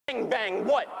gangbang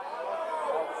what?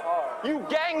 You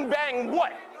gangbang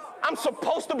what? I'm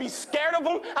supposed to be scared of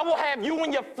them? I will have you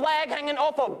and your flag hanging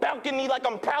off a balcony like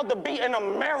I'm proud to be an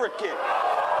American.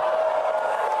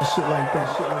 Shit like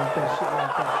that, shit like that, shit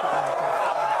like that, shit like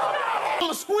that.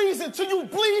 Gonna squeeze until you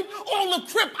bleed all the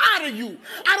Crip out of you.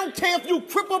 I don't care if you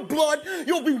Crip or blood,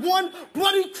 you'll be one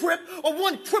bloody Crip or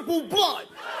one triple blood.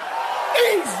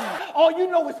 Easy. All you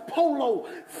know is polo,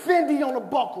 Fendi on the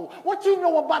buckle. What you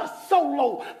know about a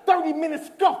solo,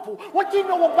 30-minute scuffle? What you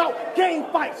know about gang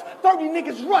fights? 30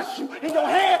 niggas rush you and your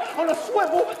hair on a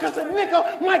swivel cause a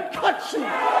nigga might cut you.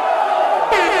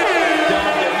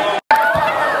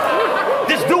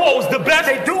 This duo is the best.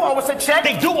 They do owe us a check.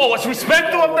 They do owe us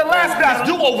respect. Do up the last battle.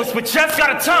 This duo was with Chess, got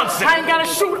a Thompson. I ain't gotta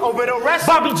shoot over the rest.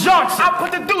 Bobby Johnson. I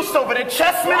put the deuce over the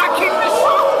chest, man. I keep this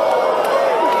shit.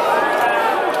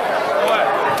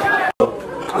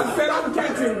 I said I'm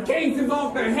catching cases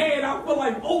off the head. I feel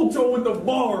like Ocho with the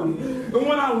bars. And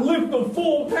when I lift a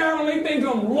full pound, they think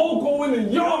I'm local in the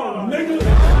yard, nigga.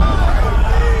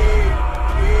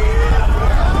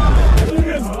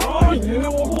 You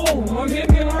know, I'm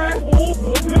getting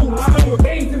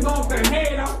cases off the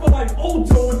head. I feel like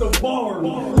Ocho with the bars.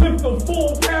 Lift a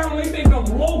full pound, they think I'm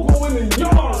local in the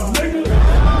yard, nigga.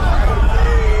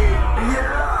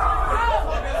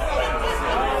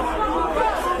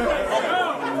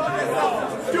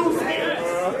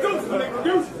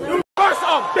 First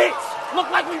off, bitch, look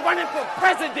like we running for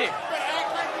president.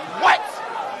 What?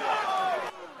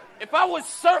 If I was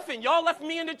surfing, y'all left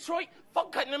me in Detroit,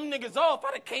 fuck cutting them niggas off.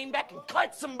 I'd have came back and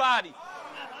cut somebody.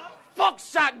 Fuck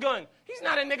Shotgun. He's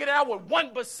not a nigga that I would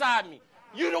want beside me.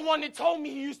 You the one that told me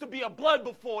he used to be a blood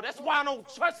before. That's why I don't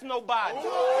trust nobody.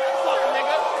 Fuck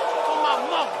nigga. On my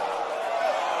mother.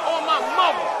 On my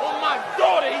mother. On my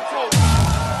daughter, he told me.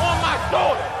 On my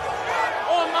daughter.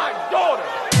 On my daughter.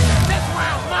 This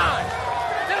round mine.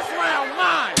 This round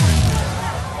mine.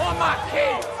 On my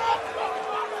kids.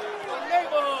 On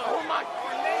neighborhood.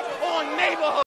 On neighborhood.